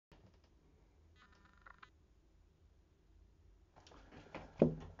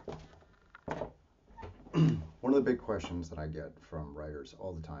One of the big questions that I get from writers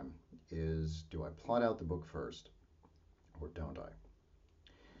all the time is, do I plot out the book first or don't I?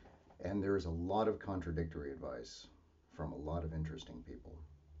 And there's a lot of contradictory advice from a lot of interesting people.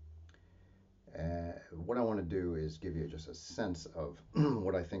 What I want to do is give you just a sense of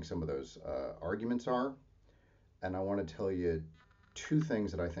what I think some of those arguments are, and I want to tell you two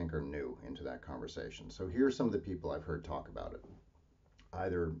things that I think are new into that conversation. So here are some of the people I've heard talk about it,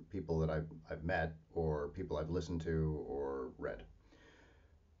 either people that I've met or people I've listened to or read.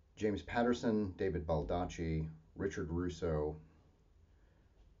 James Patterson, David Baldacci, Richard Russo,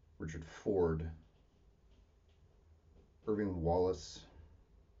 Richard Ford, Irving Wallace,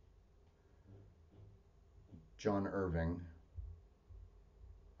 John Irving.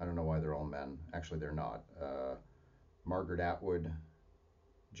 I don't know why they're all men. Actually, they're not. Margaret Atwood,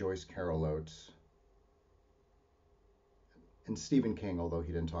 Joyce Carol Oates, and Stephen King, although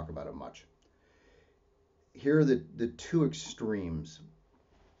he didn't talk about it much. Here are the two extremes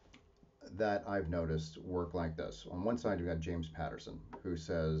that I've noticed work like this. On one side, you've got James Patterson, who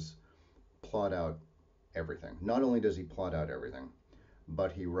says, plot out everything. Not only does he plot out everything,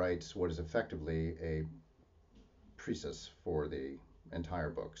 but he writes what is effectively a preface for the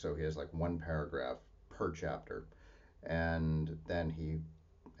entire book. So he has like one paragraph per chapter, and then he,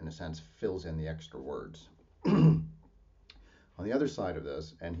 in a sense, fills in the extra words. On the other side of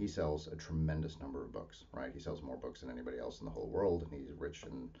this, and he sells a tremendous number of books, right? He sells more books than anybody else in the whole world, and he's rich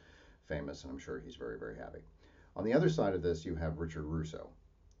and famous, and I'm sure he's very, very happy. On the other side of this, you have Richard Russo,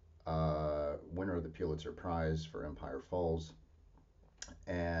 winner of the Pulitzer Prize for Empire Falls,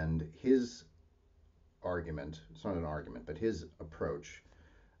 and his argument, it's not an argument, but his approach,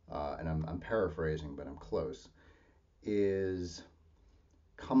 and I'm paraphrasing, but I'm close, is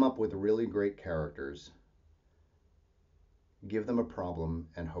come up with really great characters, give them a problem,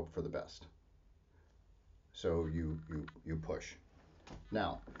 and hope for the best. So you push.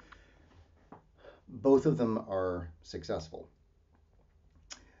 Now, both of them are successful.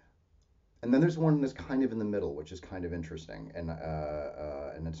 And then there's one that's kind of in the middle, which is kind of interesting. And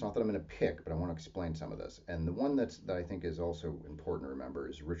it's not that I'm going to pick, but I want to explain some of this. And the one that I think is also important to remember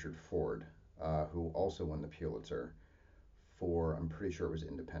is Richard Ford, who also won the Pulitzer for, I'm pretty sure it was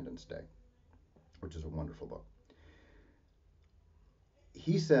Independence Day, which is a wonderful book.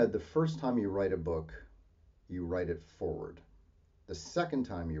 He said the first time you write a book, you write it forward. The second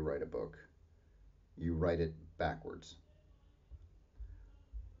time you write a book, you write it backwards.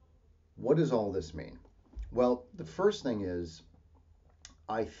 What does all this mean? Well, the first thing is,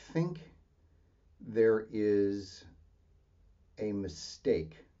 I think there is a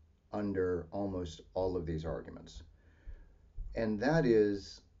mistake under almost all of these arguments. And that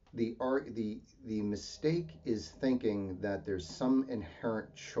is the mistake is thinking that there's some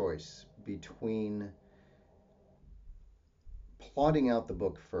inherent choice between plotting out the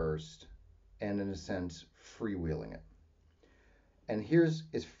book first and, in a sense, freewheeling it. And here's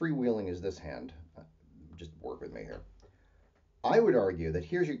as freewheeling as this hand. Just work with me here. I would argue that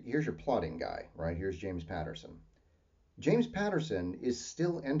here's your plotting guy, right? Here's James Patterson. James Patterson is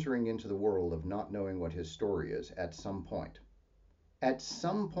still entering into the world of not knowing what his story is at some point. At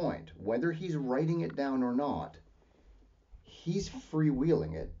some point, whether he's writing it down or not, he's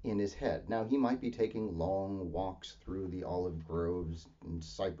freewheeling it in his head. Now, he might be taking long walks through the olive groves in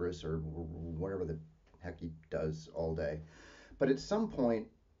Cyprus or whatever the heck he does all day. But at some point,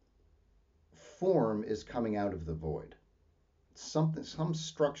 form is coming out of the void. Some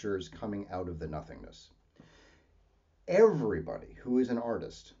structure is coming out of the nothingness. Everybody who is an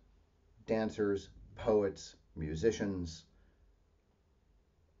artist, dancers, poets, musicians,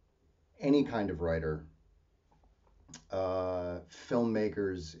 any kind of writer,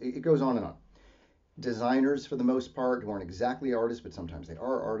 filmmakers, it goes on and on. Designers, for the most part, who aren't exactly artists, but sometimes they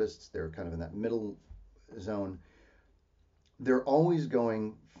are artists. They're kind of in that middle zone. They're always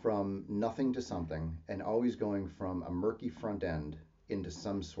going from nothing to something and always going from a murky front end into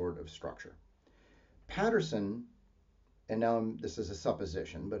some sort of structure. Patterson, and now this is a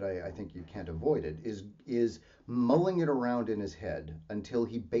supposition, but I think you can't avoid it, is mulling it around in his head until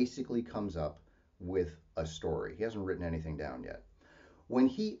he basically comes up with a story. He hasn't written anything down yet. When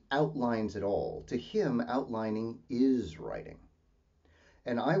he outlines it all, to him, outlining is writing.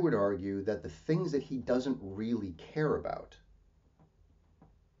 And I would argue that the things that he doesn't really care about,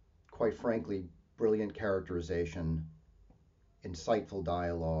 quite frankly, brilliant characterization, insightful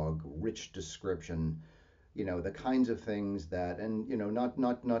dialogue, rich description, the kinds of things that, and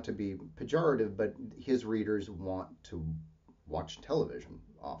not to be pejorative, but his readers want to watch television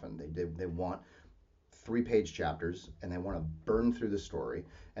often. They want 3-page chapters, and they want to burn through the story,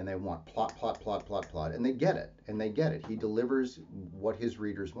 and they want plot, plot, plot, plot, plot, and they get it, He delivers what his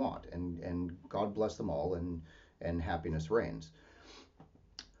readers want, and God bless them all, and happiness reigns.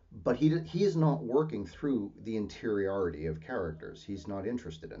 But he is not working through the interiority of characters. He's not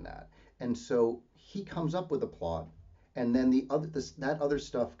interested in that, and so he comes up with a plot, and then that other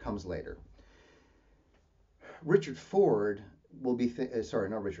stuff comes later. Richard Ford will be sorry,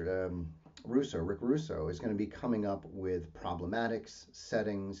 not Richard. Rick Russo is going to be coming up with problematics,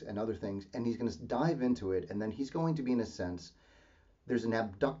 settings, and other things, and he's going to dive into it, and then he's going to be, in a sense, there's an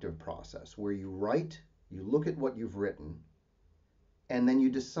abductive process where you write, you look at what you've written, and then you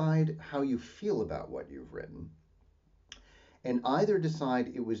decide how you feel about what you've written, and either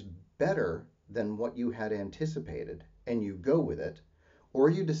decide it was better than what you had anticipated, and you go with it, or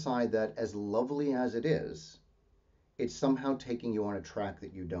you decide that, as lovely as it is, it's somehow taking you on a track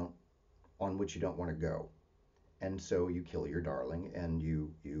on which you don't want to go, and so you kill your darling, and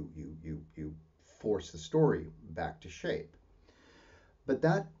you force the story back to shape. But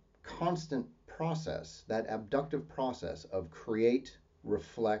that constant process, that abductive process of create,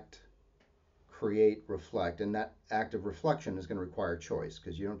 reflect, and that act of reflection is going to require choice,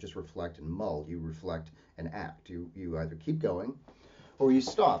 because you don't just reflect and mull, you reflect and act. You either keep going or you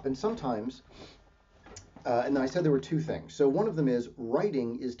stop. And sometimes, and then I said there were two things. So one of them is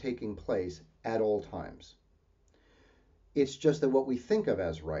writing is taking place at all times. It's just that what we think of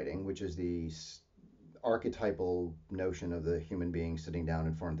as writing, which is the archetypal notion of the human being sitting down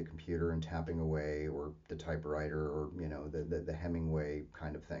in front of the computer and tapping away, or the typewriter, or the Hemingway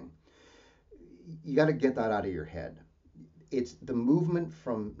kind of thing. You got to get that out of your head. It's the movement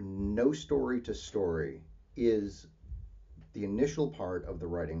from no story to story is the initial part of the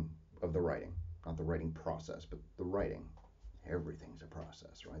writing, not the writing process, but the writing. Everything's a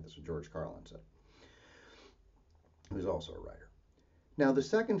process, right? That's what George Carlin said, who's also a writer. Now, the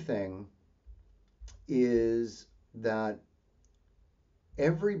second thing is that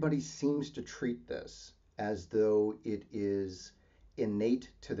everybody seems to treat this as though it is innate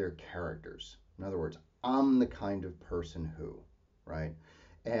to their characters. In other words, I'm the kind of person who, right?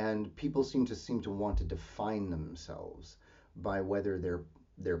 And people seem to want to define themselves by whether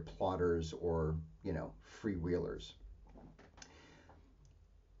they're plotters or, freewheelers.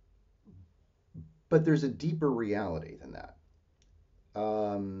 But there's a deeper reality than that.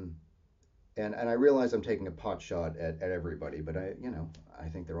 And I realize I'm taking a pot shot at everybody, but I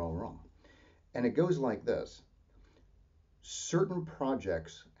think they're all wrong. And it goes like this. Certain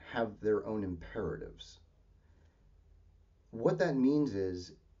projects have their own imperatives. What that means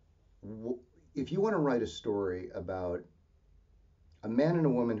is, if you want to write a story about a man and a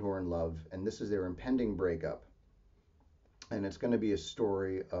woman who are in love, and this is their impending breakup, and it's going to be a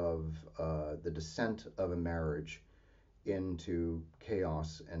story of the descent of a marriage into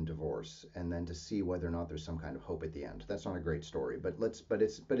chaos and divorce, and then to see whether or not there's some kind of hope at the end. That's not a great story, but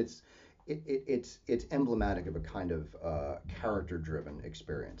it's emblematic of a kind of character-driven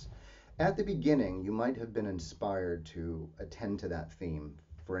experience. At the beginning, you might have been inspired to attend to that theme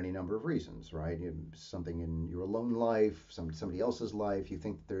for any number of reasons, right? Something in your own life, somebody else's life. You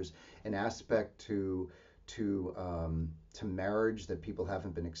think that there's an aspect to marriage that people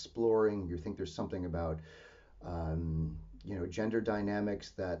haven't been exploring. You think there's something about gender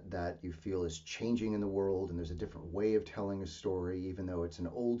dynamics that you feel is changing in the world, and there's a different way of telling a story, even though it's an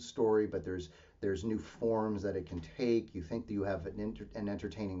old story, but there's new forms that it can take. You think that you have an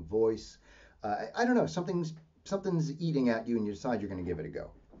entertaining voice. I don't know, something's eating at you, and you decide you're going to give it a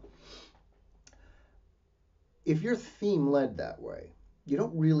go. If you're theme led that way, you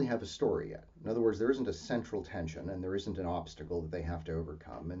don't really have a story yet. In other words, there isn't a central tension, and there isn't an obstacle that they have to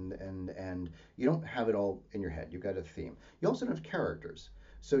overcome, and you don't have it all in your head. You've got a theme. You also don't have characters,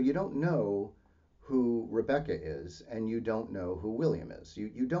 so you don't know who Rebecca is, and you don't know who William is.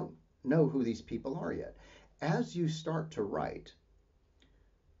 You don't know who these people are yet. As you start to write,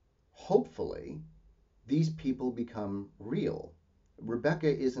 hopefully, these people become real. Rebecca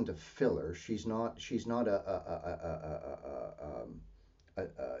isn't a filler. She's not just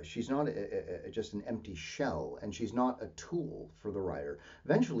an empty shell, and she's not a tool for the writer.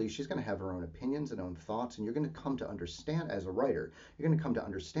 Eventually, she's going to have her own opinions and own thoughts, and you're going to come to understand, as a writer, you're going to come to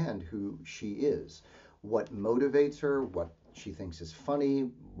understand who she is, what motivates her, what she thinks is funny,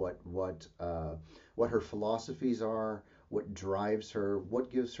 what her philosophies are, what drives her,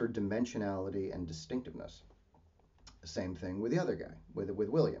 what gives her dimensionality and distinctiveness. Same thing with the other guy, with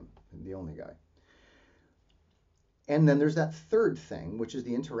William, the only guy. And then there's that third thing, which is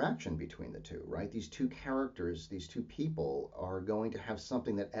the interaction between the two, right? These two characters, these two people are going to have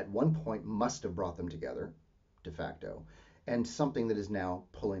something that at one point must have brought them together, de facto, and something that is now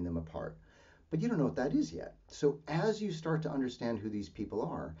pulling them apart. But you don't know what that is yet. So as you start to understand who these people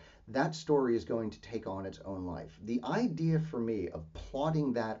are, that story is going to take on its own life. The idea for me of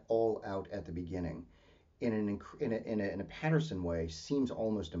plotting that all out at the beginning in a Patterson way seems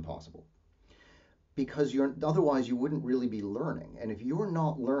almost impossible, because otherwise you wouldn't really be learning. And if you're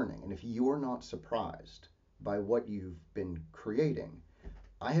not learning, and if you're not surprised by what you've been creating,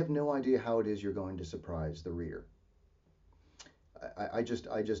 I have no idea how it is you're going to surprise the reader. I just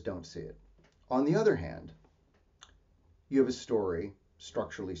don't see it. On the other hand, you have a story,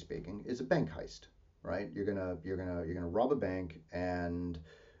 structurally speaking, is a bank heist, right? You're gonna rob a bank, and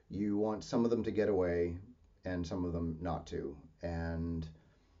you want some of them to get away and some of them not to, and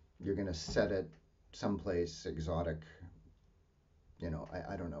you're gonna set it someplace exotic.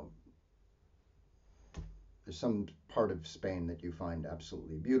 I don't know. There's some part of Spain that you find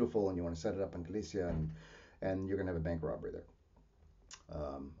absolutely beautiful, and you want to set it up in Galicia, and you're gonna have a bank robbery there.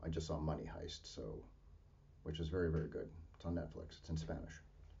 I just saw Money Heist, which is very, very good. It's on Netflix. It's in Spanish.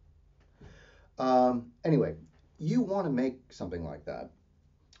 Anyway, you want to make something like that,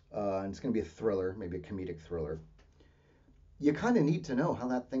 and it's going to be a thriller, maybe a comedic thriller. You kind of need to know how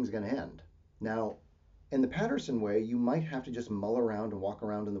that thing's going to end. Now, in the Patterson way, you might have to just mull around and walk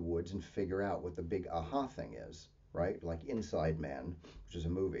around in the woods and figure out what the big aha thing is, right? Like Inside Man, which is a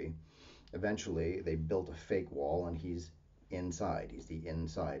movie. Eventually, they built a fake wall, and he's inside. He's the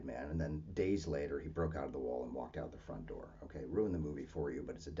inside man. And then days later, he broke out of the wall and walked out the front door. Okay, ruined the movie for you,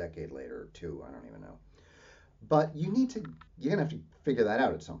 but it's a decade later or two. I don't even know. But you're going to have to figure that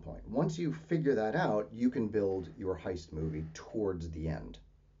out at some point. Once you figure that out, you can build your heist movie towards the end,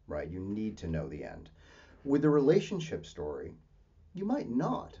 right? You need to know the end. With the relationship story, you might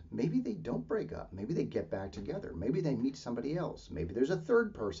not. Maybe they don't break up. Maybe they get back together. Maybe they meet somebody else. Maybe there's a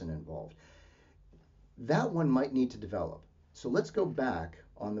third person involved. That one might need to develop. So let's go back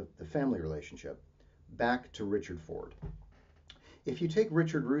on the family relationship, back to Richard Ford. If you take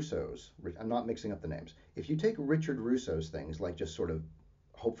Richard Russo's, I'm not mixing up the names, if you take Richard Russo's things, like just sort of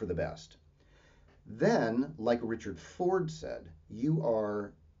hope for the best, then, like Richard Ford said, you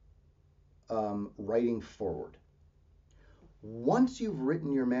are writing forward. Once you've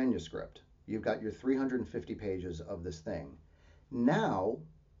written your manuscript, you've got your 350 pages of this thing, now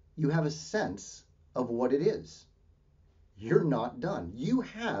you have a sense of what it is. You're not done. You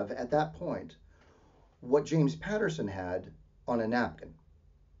have, at that point, what James Patterson had on a napkin.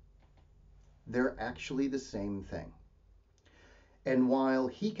 They're actually the same thing. And while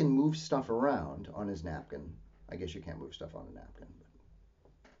he can move stuff around on his napkin, I guess you can't move stuff on a napkin,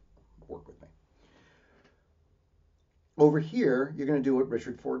 but work with me. Over here, you're going to do what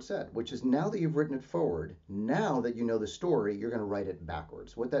Richard Ford said, which is, now that you've written it forward, now that you know the story, you're going to write it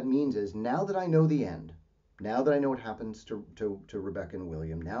backwards. What that means is, now that I know the end, now that I know what happens to Rebecca and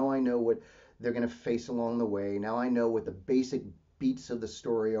William, now I know what they're going to face along the way, now I know what the basic beats of the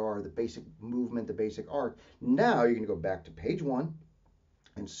story are, the basic movement, the basic arc, now you're going to go back to page 1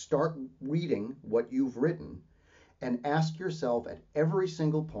 and start reading what you've written, and ask yourself at every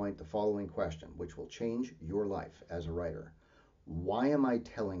single point the following question, which will change your life as a writer. Why am I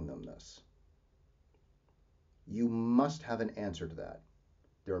telling them this? You must have an answer to that.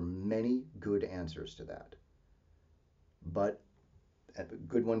 There are many good answers to that. But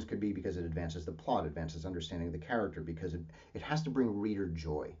good ones could be because it advances the plot, advances understanding of the character, because it has to bring reader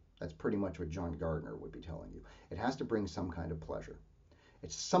joy. That's pretty much what John Gardner would be telling you. It has to bring some kind of pleasure.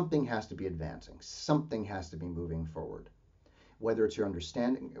 Something has to be advancing. Something has to be moving forward. Whether it's your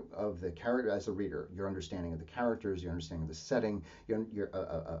understanding of the character as a reader, your understanding of the characters, your understanding of the setting, you're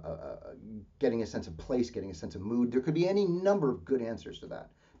getting a sense of place, getting a sense of mood. There could be any number of good answers to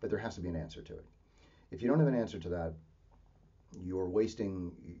that, but there has to be an answer to it. If you don't have an answer to that, you're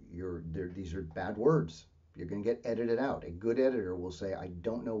wasting these are bad words. You're going to get edited out. A good editor will say, I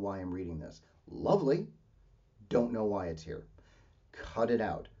don't know why I'm reading this. Lovely. Don't know why it's here. Cut it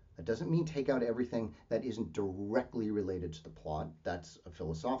out. That doesn't mean take out everything that isn't directly related to the plot. That's a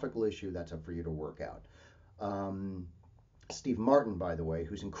philosophical issue. That's up for you to work out. Steve Martin, by the way,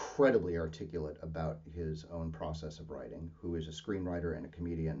 who's incredibly articulate about his own process of writing, who is a screenwriter and a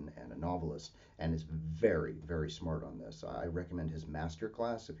comedian and a novelist, and is very, very smart on this. I recommend his master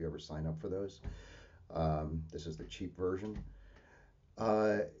class if you ever sign up for those. This is the cheap version.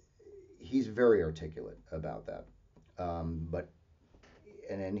 He's very articulate about that.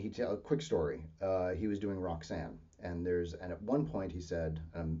 And he tell a quick story. He was doing Roxanne, and at one point he said,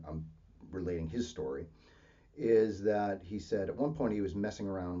 I'm relating his story, is that he said at one point he was messing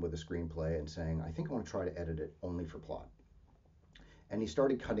around with a screenplay and saying, I think I want to try to edit it only for plot. And he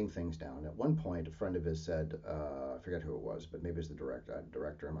started cutting things down. At one point, a friend of his said, I forget who it was, but maybe it was the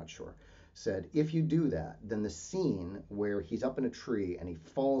director, I'm not sure, said, if you do that, then the scene where he's up in a tree and he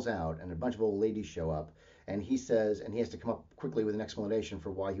falls out and a bunch of old ladies show up, and he says, and he has to come up quickly with an explanation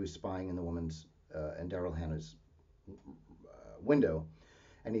for why he was spying in the woman's and Daryl Hannah's window,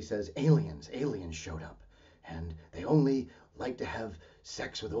 and he says, aliens showed up, and they only like to have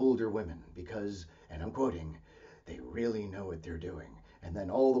sex with older women because, and I'm quoting, they really know what they're doing. And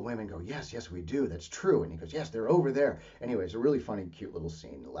then all the women go, yes, we do. That's true. And he goes, yes, they're over there. Anyway, it's a really funny, cute little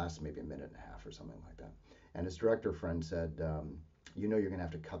scene. It lasts maybe a minute and a half or something like that. And his director friend said, you know you're going to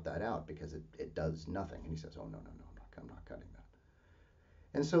have to cut that out because it does nothing. And he says, oh, no, I'm not cutting that.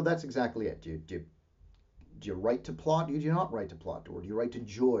 And so that's exactly it. Do you write to plot? Do you not write to plot? Or do you write to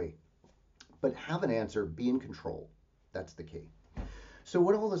joy? But have an answer. Be in control. That's the key. So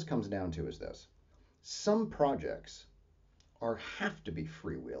what all this comes down to is this. Some projects have to be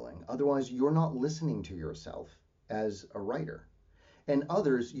freewheeling, otherwise you're not listening to yourself as a writer. And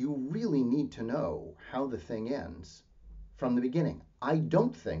others, you really need to know how the thing ends from the beginning. I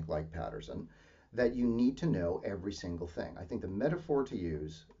don't think, like Patterson, that you need to know every single thing. I think the metaphor to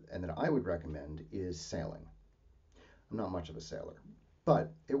use, and that I would recommend, is sailing. I'm not much of a sailor,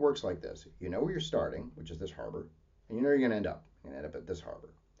 but it works like this. You know where you're starting, which is this harbor, and you know you're going to end up. You're going to end up at this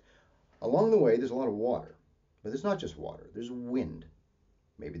harbor. Along the way, there's a lot of water. But there's not just water. There's wind.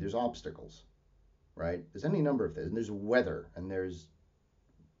 Maybe there's obstacles, right? There's any number of things. And there's weather, and there's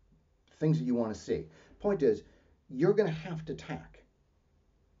things that you want to see. Point is, you're going to have to tack.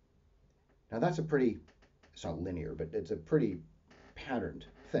 Now, that's it's not linear, but it's a pretty patterned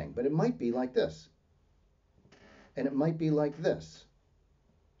thing. But it might be like this. And it might be like this.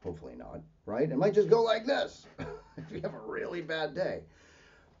 Hopefully not, right? It might just go like this if you have a really bad day.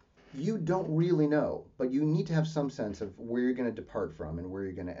 You don't really know, but you need to have some sense of where you're going to depart from and where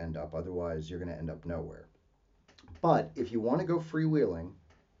you're going to end up. Otherwise, you're going to end up nowhere. But if you want to go freewheeling,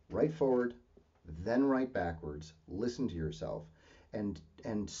 write forward, then write backwards, listen to yourself, and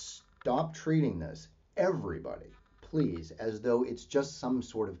stop treating this, everybody, please, as though it's just some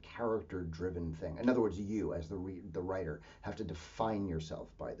sort of character-driven thing. In other words, you, as the writer, have to define yourself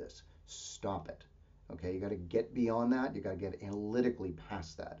by this. Stop it. Okay, you got to get beyond that. You got to get analytically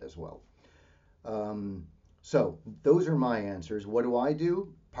past that as well. So those are my answers. What do I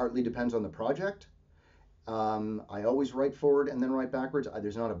do? Partly depends on the project. I always write forward and then write backwards.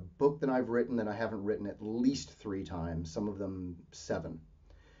 There's not a book that I've written that I haven't written at least 3 times, some of them 7.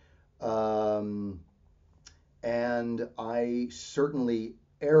 And I certainly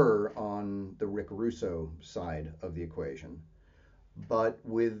err on the Rick Russo side of the equation. But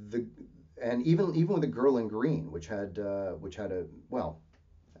with even with The Girl in Green, which had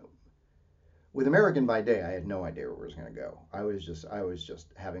with American by Day, I had no idea where it was going to go. I was just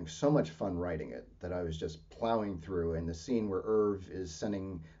having so much fun writing it that I was just plowing through. And the scene where Irv is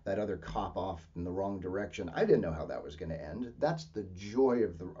sending that other cop off in the wrong direction, I didn't know how that was going to end. That's the joy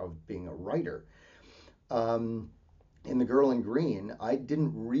of being a writer. In The Girl in Green, I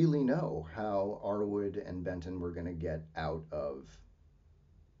didn't really know how Arwood and Benton were going to get out of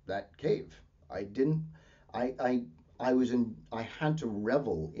that cave. I had to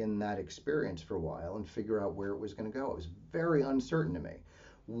revel in that experience for a while and figure out where it was going to go. It was very uncertain to me.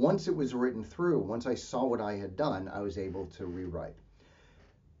 Once it was written through, once I saw what I had done, I was able to rewrite.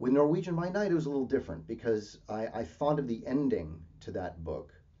 With Norwegian by Night, it was a little different because I thought of the ending to that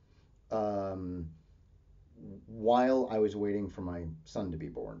book while I was waiting for my son to be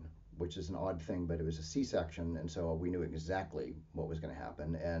born, which is an odd thing, but it was a C-section, and so we knew exactly what was going to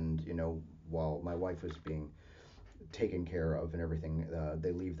happen. And, while my wife was being taken care of and everything,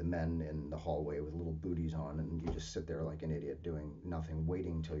 they leave the men in the hallway with little booties on, and you just sit there like an idiot doing nothing,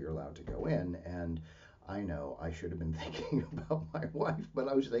 waiting until you're allowed to go in. And I know I should have been thinking about my wife, but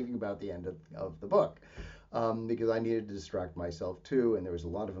I was thinking about the end of the book. Because I needed to distract myself too, and there was a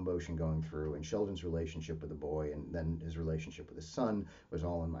lot of emotion going through, and Sheldon's relationship with the boy and then his relationship with his son was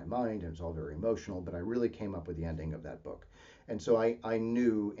all in my mind, and it was all very emotional, but I really came up with the ending of that book. And so I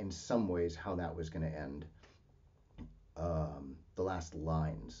knew in some ways how that was going to end. The last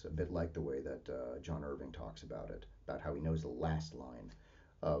lines, a bit like the way that John Irving talks about it, about how he knows the last line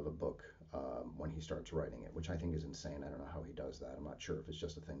of a book when he starts writing it, which I think is insane. I don't know how he does that. I'm not sure if it's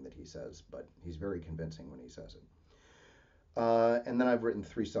just a thing that he says, but he's very convincing when he says it. And then I've written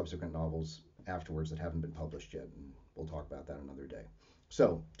 3 subsequent novels afterwards that haven't been published yet, and we'll talk about that another day.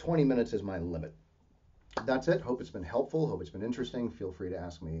 So 20 minutes is my limit. That's it. Hope it's been helpful. Hope it's been interesting. Feel free to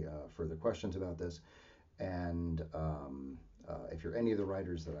ask me further questions about this. And if you're any of the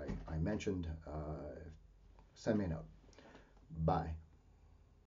writers that I mentioned, send me a note. Bye.